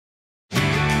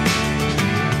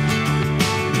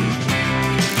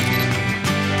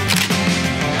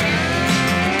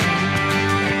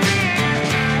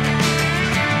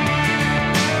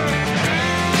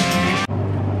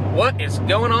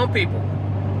going on, people?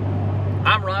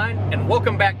 I'm Ryan, and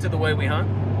welcome back to The Way We Hunt.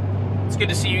 It's good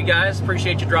to see you guys.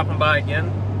 Appreciate you dropping by again.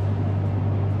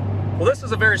 Well, this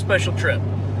is a very special trip.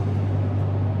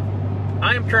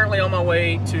 I am currently on my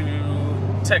way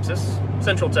to Texas,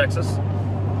 Central Texas.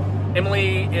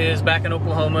 Emily is back in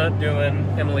Oklahoma doing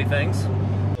Emily things.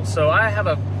 So I have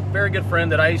a very good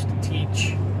friend that I used to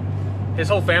teach, his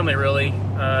whole family really,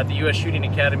 at the U.S. Shooting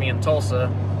Academy in Tulsa,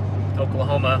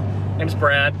 Oklahoma. Name's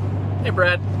Brad. Hey,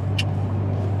 Brad.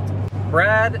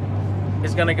 Brad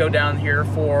is going to go down here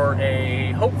for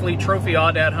a, hopefully, trophy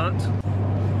Aoudad hunt.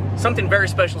 Something very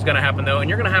special is going to happen, though, and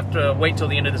you're going to have to wait till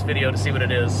the end of this video to see what it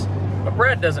is. But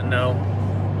Brad doesn't know.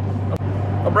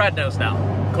 Well, Brad knows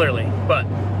now, clearly, but...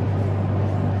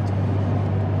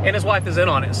 And his wife is in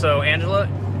on it, so Angela,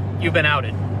 you've been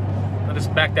outed. I'll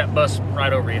just back that bus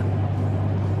right over you.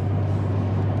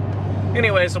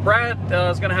 Anyway, so Brad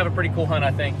is going to have a pretty cool hunt,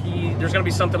 I think. There's going to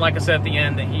be something, like I said, at the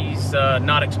end that he's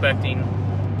not expecting.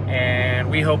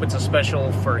 And we hope it's as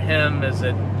special for him as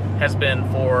it has been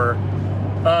for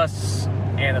us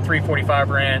and the 345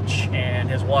 Ranch and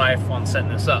his wife on setting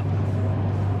this up.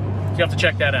 So you have to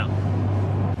check that out.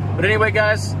 But anyway,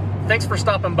 guys, thanks for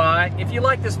stopping by. If you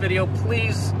like this video,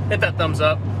 please hit that thumbs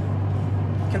up.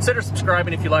 Consider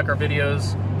subscribing if you like our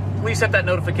videos. Please hit that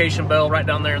notification bell right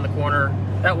down there in the corner.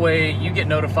 That way you get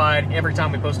notified every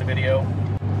time we post a video.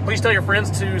 Please tell your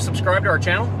friends to subscribe to our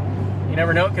channel. You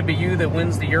never know, it could be you that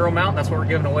wins the Euro mount. That's what we're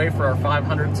giving away for our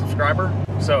 500th subscriber.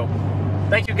 So,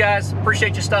 thank you guys.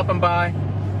 Appreciate you stopping by.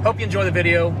 Hope you enjoy the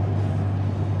video.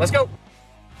 Let's go.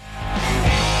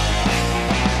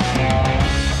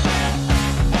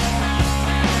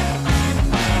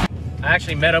 I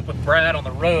actually met up with Brad on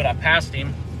the road. I passed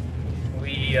him.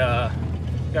 We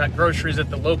got groceries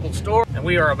at the local store, and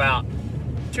we are about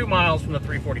 2 miles from the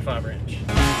 345 Ranch.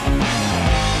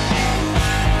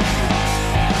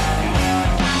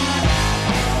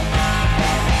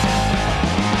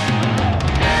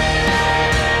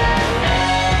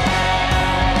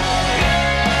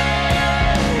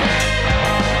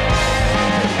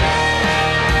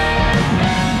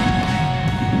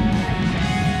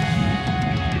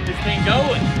 Get this thing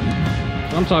going.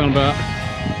 I'm talking about.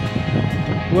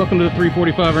 Welcome to the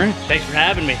 345 Ranch. Thanks for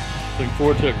having me. Looking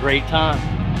forward to a great time.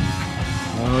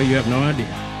 Oh, you have no idea.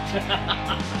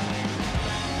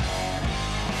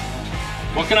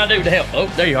 What can I do to help? Oh,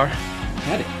 there you are.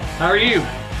 Howdy. How are you?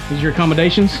 These are your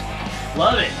accommodations?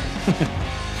 Love it.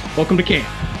 Welcome to camp.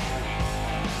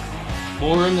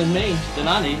 More room than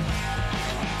I need.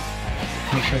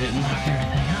 Make sure I didn't knock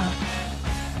everything up.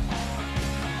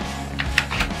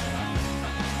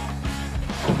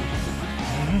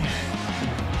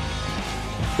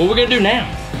 What we're gonna do now?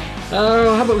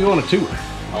 How about we go on a tour?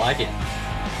 I like it.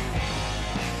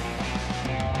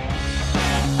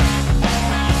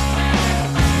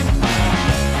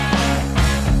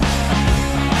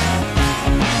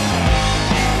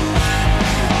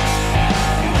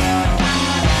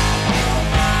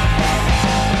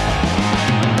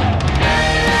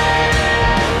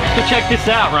 So check this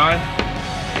out, Ryan.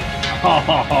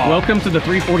 Welcome to the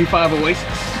 345 Oasis.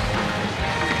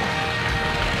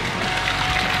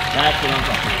 That's what I'm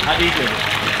talking about. How deep is it?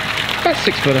 About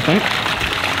 6 foot, I think.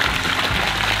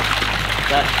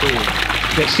 That's cool.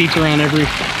 Got seats around every...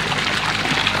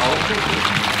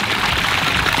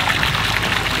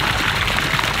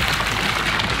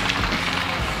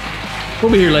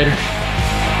 We'll be here later.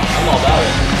 I'm all about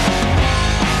it.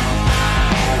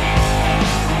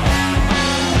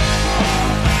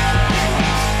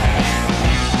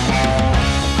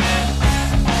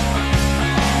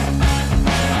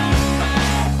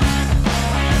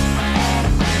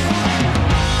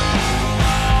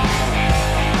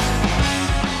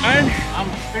 I'm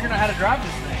figuring out how to drive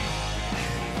this thing.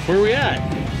 Where are we at?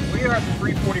 We are at the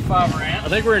 345 Ranch. I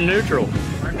think we're in neutral.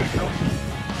 We're in neutral.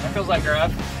 That feels like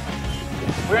drive.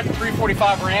 We're at the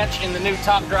 345 Ranch in the new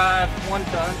top drive 1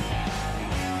 ton.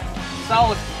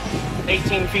 Solid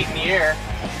 18 feet in the air.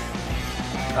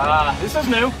 This is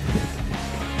new.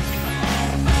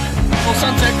 Little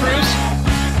sunset cruise.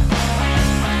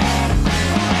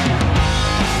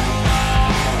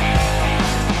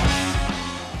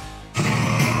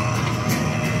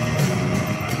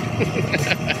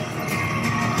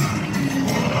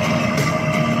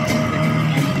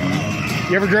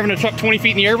 You ever driven a truck 20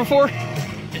 feet in the air before?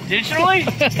 Intentionally?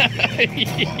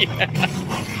 Yeah.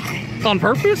 On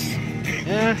purpose?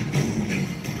 Yeah.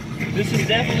 This is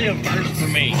definitely a first for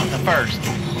me. A first.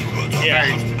 Yeah.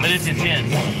 First. But it's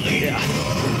intense. Yeah.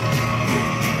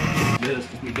 This,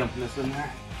 just me dumping this in there.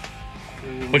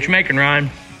 What you making, Ryan?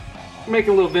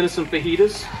 Making a little venison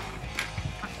fajitas.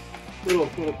 Little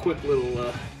quick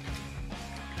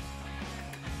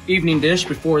evening dish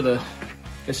before the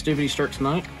festivities start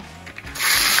tonight.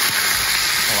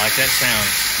 I like that sound.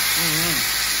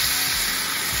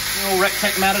 Little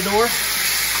Rectech Matador.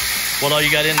 What all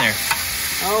you got in there?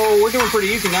 Oh, we're doing pretty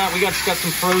easy now. We got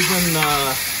some frozen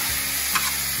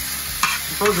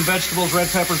vegetables, red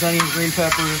peppers, onions, green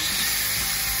peppers,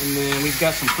 and then we've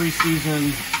got some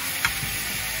pre-seasoned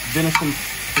venison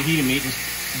fajita meat,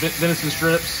 just venison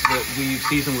strips that we've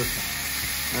seasoned with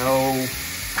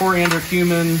coriander,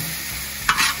 cumin,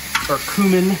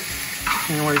 depending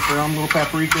where you're from, a little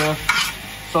paprika,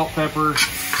 salt, pepper,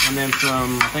 and then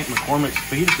some, I think, McCormick's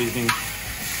fajita seasoning.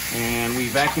 And we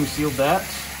vacuum sealed that.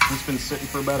 It's been sitting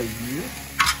for about a year.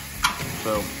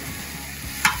 So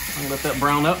I'm gonna let that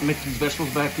brown up, mix these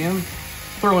vegetables back in.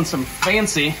 Throw in some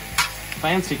fancy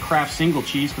Kraft single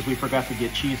cheese because we forgot to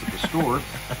get cheese at the store.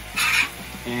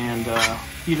 And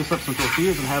heat us up some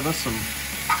tortillas and have us some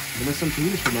venison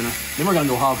fajitas for dinner. Then we're gonna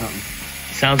go hog hunting.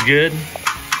 Sounds good.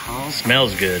 Oh,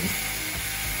 Smells good.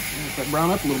 let that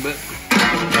brown up a little bit.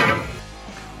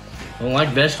 I don't like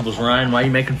vegetables, Ryan. Why are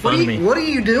you making fun of me? What are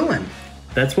you doing?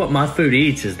 That's what my food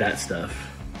eats, is that stuff.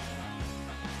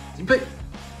 But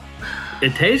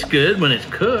it tastes good when it's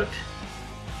cooked.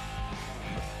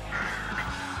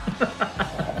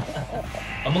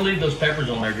 I'm gonna leave those peppers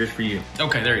on there just for you.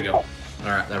 okay, there you go. All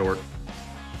right, that'll work.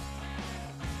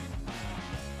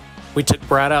 We took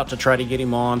Brad out to try to get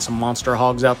him on some monster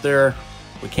hogs out there.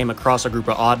 We came across a group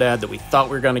of Aoudad that we thought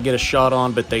we were going to get a shot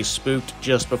on, but they spooked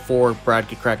just before Brad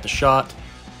could crack the shot.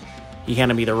 He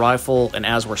handed me the rifle, and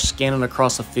as we're scanning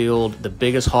across the field, the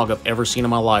biggest hog I've ever seen in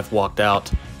my life walked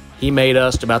out. He made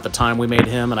us about the time we made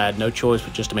him, and I had no choice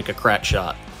but just to make a crack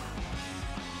shot.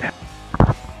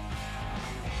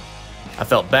 I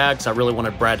felt bad because I really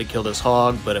wanted Brad to kill this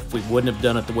hog, but if we wouldn't have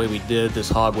done it the way we did, this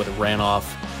hog would have ran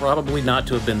off, probably not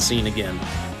to have been seen again.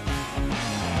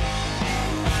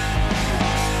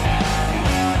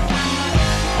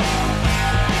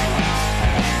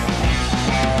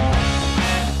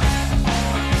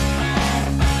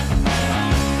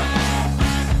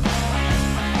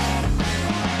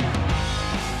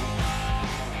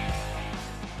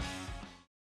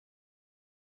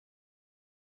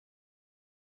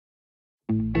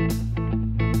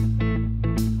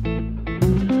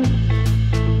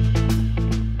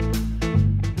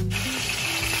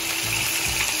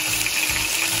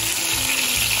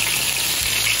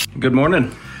 Good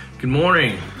morning. Good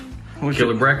morning.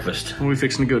 Killer breakfast. What are we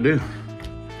fixing to go do?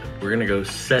 We're gonna go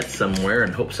set somewhere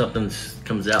and hope something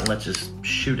comes out and let's just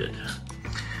shoot it.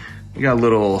 We got a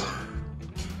little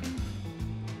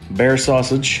bear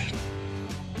sausage,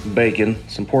 bacon,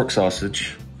 some pork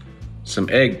sausage, some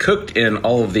egg cooked in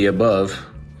all of the above,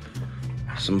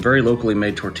 some very locally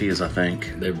made tortillas, I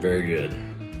think. They're very good.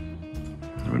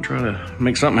 I'm gonna try to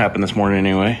make something happen this morning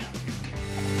anyway.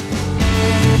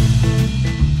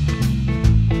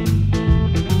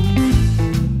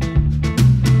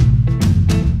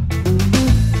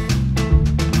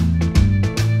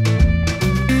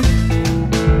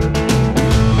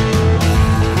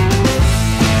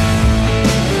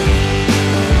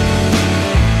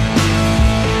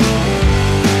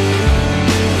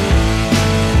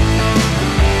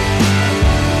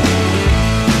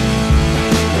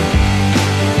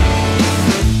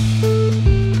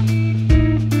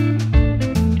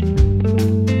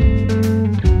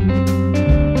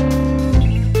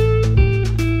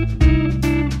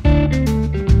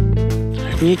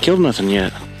 We ain't killed nothing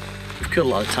yet. We've killed a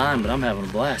lot of time, but I'm having a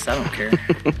blast. I don't care.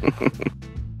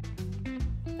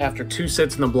 After 2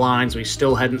 sits in the blinds, we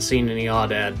still hadn't seen any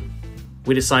Aoudad.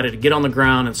 We decided to get on the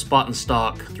ground and spot and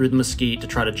stalk through the mesquite to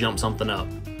try to jump something up.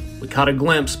 We caught a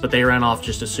glimpse, but they ran off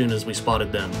just as soon as we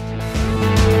spotted them.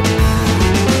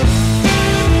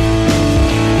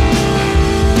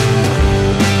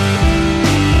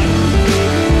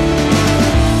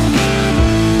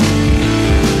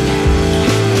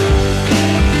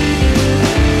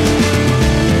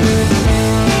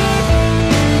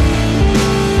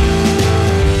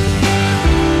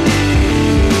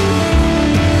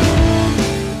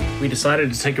 We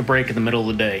decided to take a break in the middle of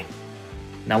the day.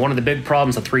 Now, one of the big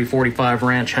problems the 345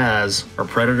 Ranch has are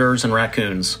predators and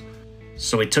raccoons.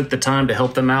 So we took the time to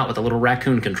help them out with a little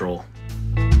Racoon Control.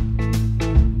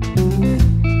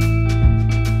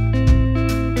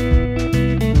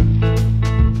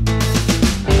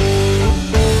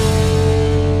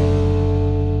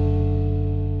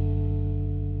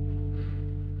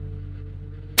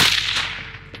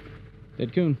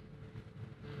 Dead coon.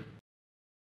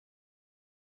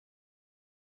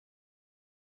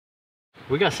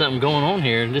 We got something going on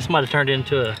here. This might have turned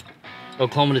into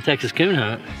Oklahoma to Texas coon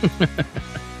hunt.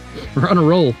 We're on a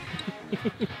roll.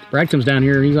 Brad comes down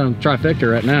here, he's on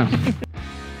trifecta right now.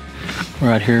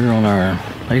 We're out here on our,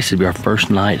 basically our first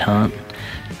night hunt.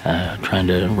 Trying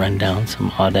to run down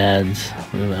some audads.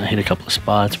 We hit a couple of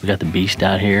spots. We got the beast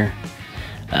out here.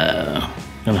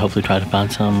 Gonna hopefully try to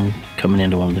find some coming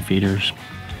into one of the feeders.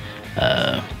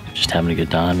 Just having a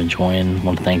good time, enjoying.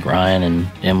 Want to thank Ryan and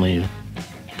Emily,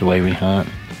 the way we hunt.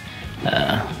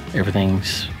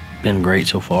 Everything's been great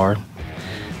so far.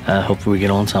 Hopefully we get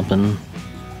on something.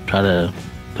 Try to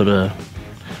put a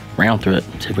round through it.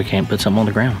 See if we can't put something on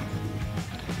the ground.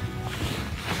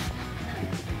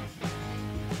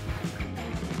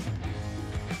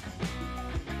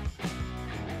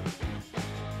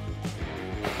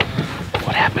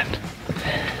 What happened?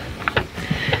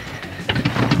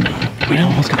 We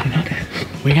almost got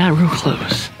nutted. We got real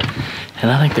close,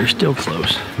 and I think they're still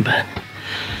close, but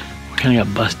we kind of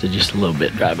got busted just a little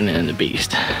bit driving in the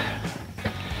beast.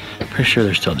 Pretty sure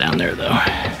they're still down there though.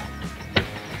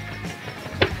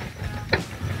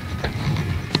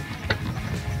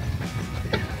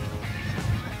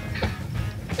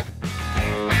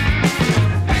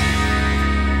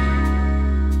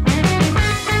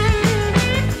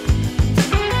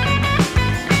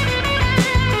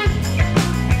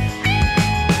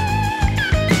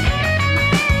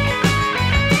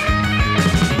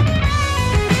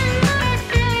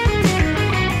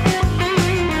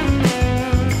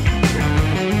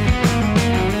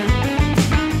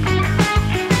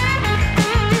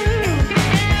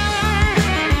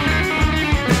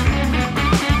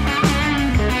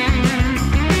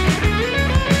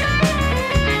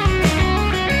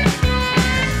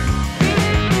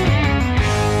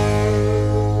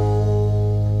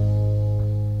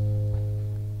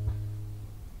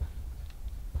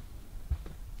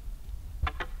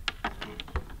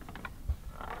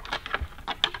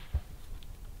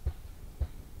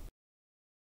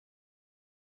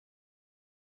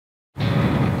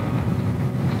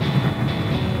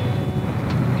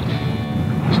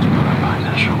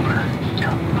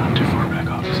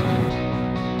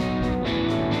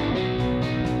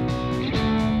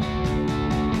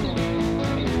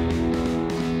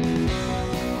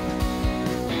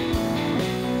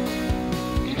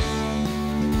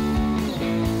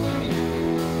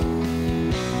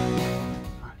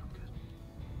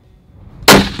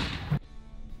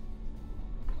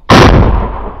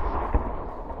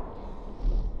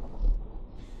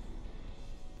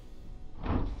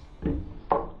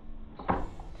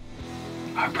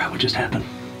 What just happened?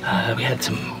 We had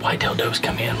some white-tailed does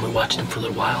come in. We watched them for a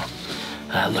little while.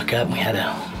 Look up, and we had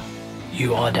a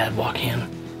Aoudad walk in.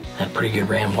 Had a pretty good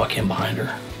ram walk in behind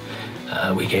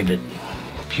her. We gave it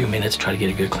a few minutes, try to get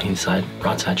a good clean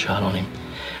broadside shot on him.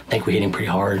 I think we hit him pretty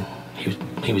hard.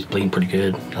 He was bleeding pretty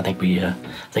good. I think we got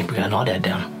an Aoudad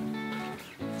down.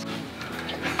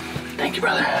 Thank you,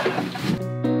 brother.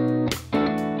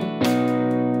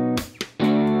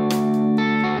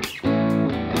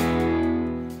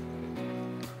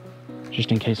 Just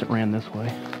in case it ran this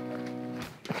way.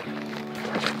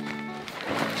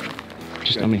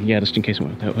 I mean, yeah, just in case it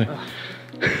went that way.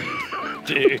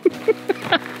 Dude.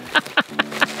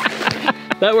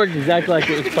 That worked exactly like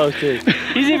it was supposed to.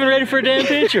 He's even ready for a damn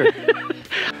picture.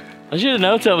 I should have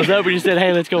known something was up. We just said,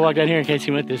 hey, let's go walk down here in case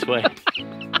he went this way.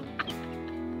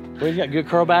 Well, he's got good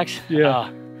curlbacks. Yeah.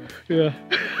 Yeah.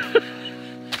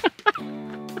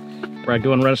 Right,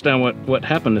 go and run us down what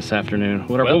happened this afternoon.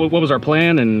 What was our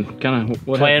plan and kind of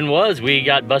what plan was we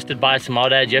got busted by some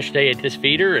Audads yesterday at this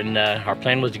feeder, and our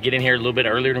plan was to get in here a little bit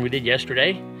earlier than we did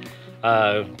yesterday.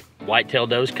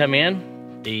 White-tailed does come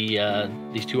in. These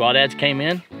two Audads came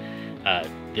in.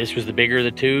 This was the bigger of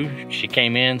the two. She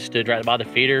came in, stood right by the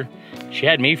feeder. She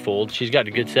had me fooled. She's got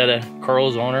a good set of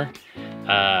curls on her.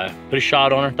 Put a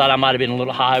shot on her. Thought I might have been a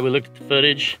little high. We looked at the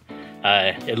footage.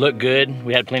 It looked good.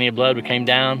 We had plenty of blood. We came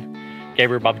down. Gave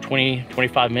her about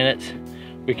 20-25 minutes.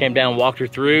 We came down, walked her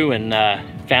through, and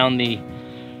found a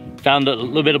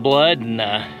little bit of blood. And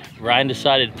Ryan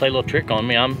decided to play a little trick on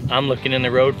me. I'm looking in the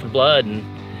road for blood, and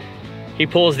he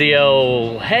pulls the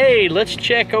old, "Hey, let's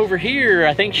check over here.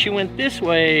 I think she went this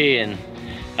way." And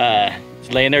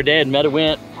it's laying there dead. Meta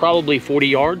went probably 40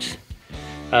 yards.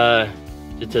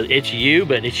 It's a ewe,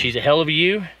 but she's a hell of a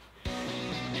ewe.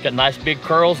 She's got nice big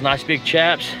curls, nice big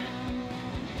chaps.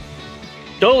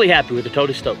 Totally happy with the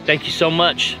Total Stoke. Thank you so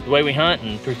much. The Way We Hunt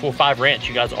and 345 Ranch,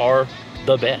 you guys are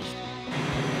the best.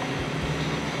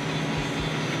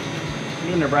 What are you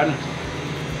doing there, Brandon?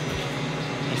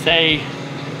 They say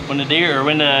when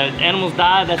the animals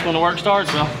die, that's when the work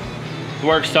starts. Well, the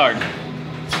work's starting.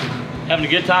 Having a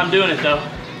good time doing it though.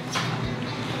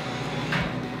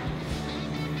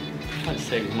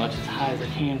 save as much as high as I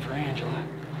can for Angela.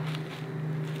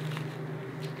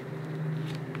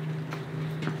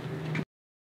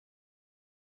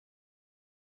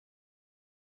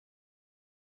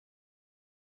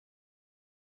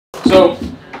 So,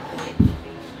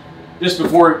 just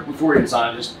before we get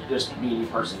signed, just me and you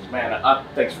personally, man,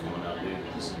 thanks for coming out, dude.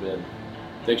 This has been.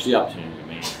 Thanks for the opportunity,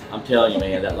 man. I'm telling you,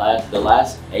 man, the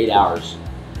last 8 hours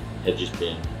have just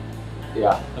been.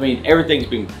 Yeah. I mean, everything's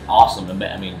been awesome.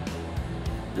 I mean,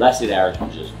 last 8 hours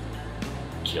was just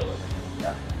killer.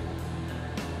 Yeah.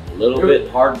 A little bit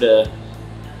hard to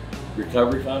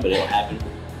recover from, but it'll happen.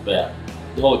 But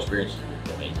the whole experience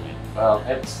is amazing, man. Well,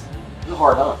 it's a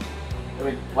hard hunt. I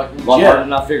mean, like a lot harder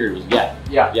than I figured it was. Yeah.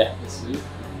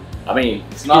 I mean,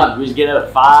 it's not. We just get up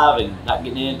at 5 and not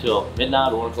getting in until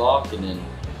midnight or 1 o'clock, and then.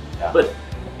 Yeah. But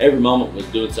every moment was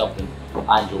doing something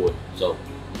I enjoyed. So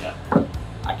yeah,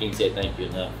 I can't say thank you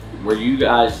enough. Where you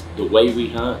guys, the way we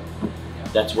hunt,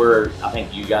 that's where I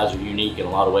think you guys are unique in a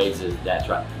lot of ways. Is that's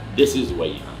right. This is the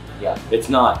way you hunt. Yeah. It's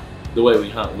not the way we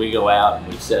hunt. We go out and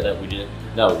we set up. We did.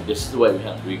 No, this is the way we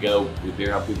hunt. We go. We be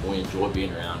around people. We enjoy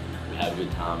being around. We have a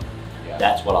good time. Yeah.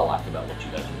 That's what I like about what you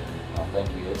guys are doing. Oh,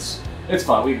 thank you. It's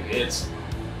fun. I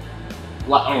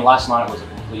mean, last night was a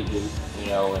complete hoot, you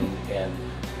know, and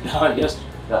the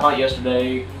hunt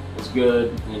yesterday was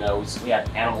good. You know, we had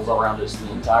animals around us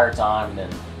the entire time, and then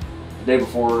the day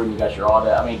before you got your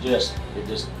audit. I mean, it just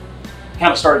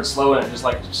kind of started slow, and it just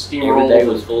like steamrolled. Every day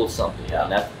was full of something. Yeah,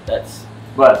 and that's.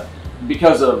 But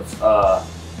because of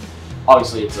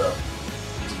obviously it's a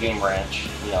game ranch,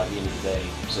 you know, at the end of the day,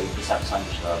 so you just have to sign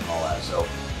your stuff and all that. So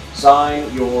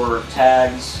sign your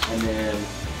tags, and then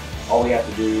all we have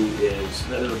to do is,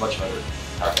 there's a bunch of other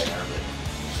type thing there, but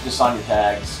just sign your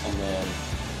tags, and then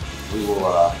we will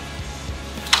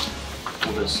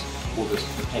we'll just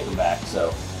take them back.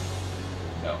 So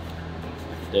go.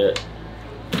 Do it.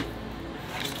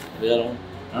 The other one?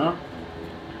 Huh?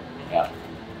 Yeah.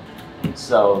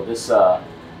 So this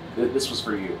was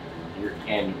for you.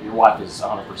 And your wife is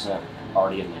 100%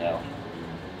 already in the know.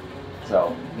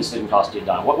 So this didn't cost you a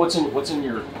dime. What's in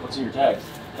your tags?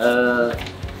 I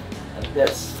think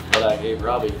that's what I gave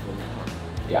Robbie from.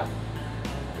 Yeah.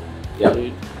 Yeah,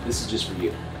 dude. This is just for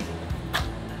you.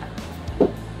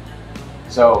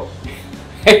 So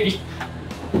it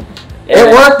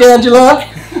worked, Angela.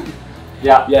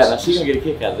 Yeah. Yeah. Now she's gonna get a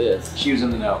kick out of this. She was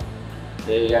in the know.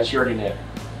 Yeah, she already knew.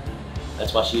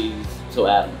 That's why she's so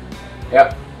adamant.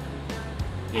 Yep.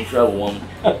 In trouble, woman.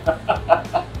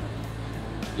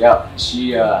 Yeah,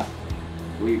 she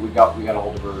we got a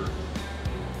hold of her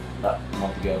about a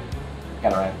month ago.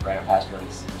 Kind of ran it past her and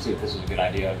see if this was a good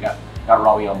idea. Got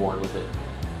Robbie on board with it.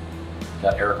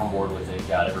 Got Eric on board with it.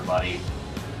 Got everybody.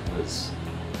 Was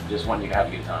just wanting you to have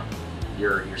a good time.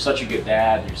 You're such a good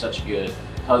dad. You're such a good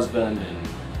husband, and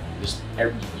just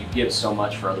you give so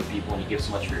much for other people, and you give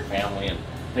so much for your family. And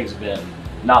things have been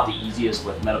not the easiest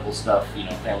with medical stuff, you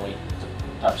know, family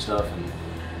type stuff, and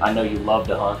I know you love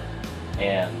to hunt,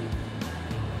 and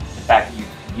the fact that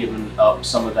you've given up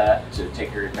some of that to take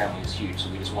care of your family is huge, so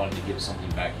we just wanted to give something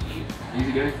back to you.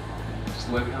 Easy day, just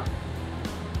the way we hunt.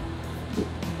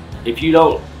 If you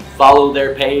don't follow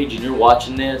their page and you're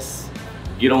watching this,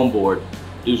 get on board.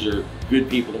 These are good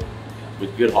people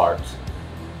with good hearts.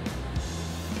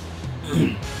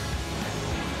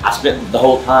 I spent the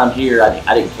whole time here,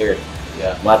 I didn't care.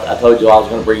 Yeah. I told you I was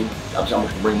going to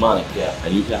bring money. Yeah.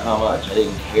 And you know how much? I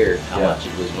didn't care how much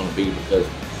it was going to be, because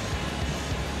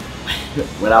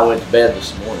when I went to bed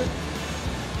this morning,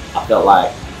 I felt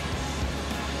like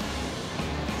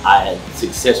I had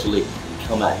successfully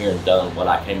come out here and done what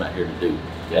I came out here to do.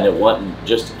 Yeah. And it wasn't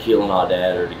just to kill an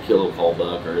aoudad or to kill a cold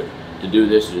buck or to do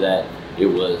this or that. It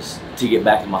was to get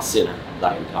back to my center,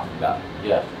 like we talked about.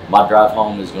 Yeah. My drive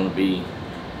home is going to be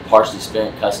partially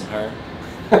spent cussing her,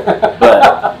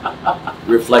 but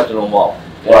reflecting on what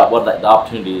the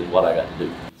opportunity is, what I got to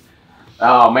do.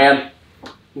 Oh man,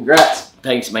 congrats.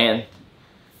 Thanks, man.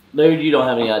 Dude, you don't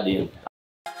have any idea.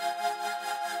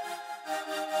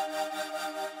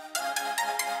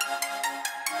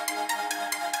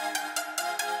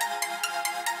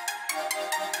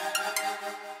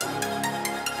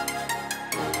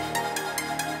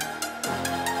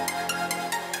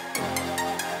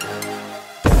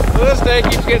 This day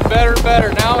keeps getting better and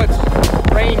better. Now it's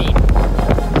raining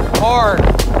hard.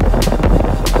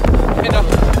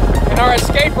 And our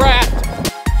escape rat.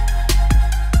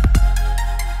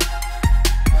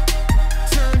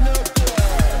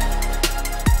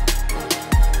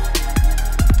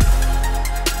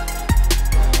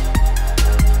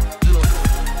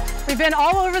 We've been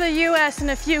all over the U.S.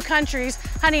 and a few countries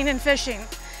hunting and fishing.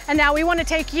 And now we want to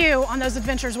take you on those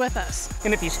adventures with us.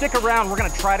 And if you stick around, we're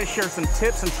going to try to share some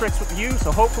tips and tricks with you,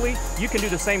 so hopefully you can do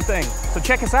the same thing. So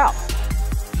check us out.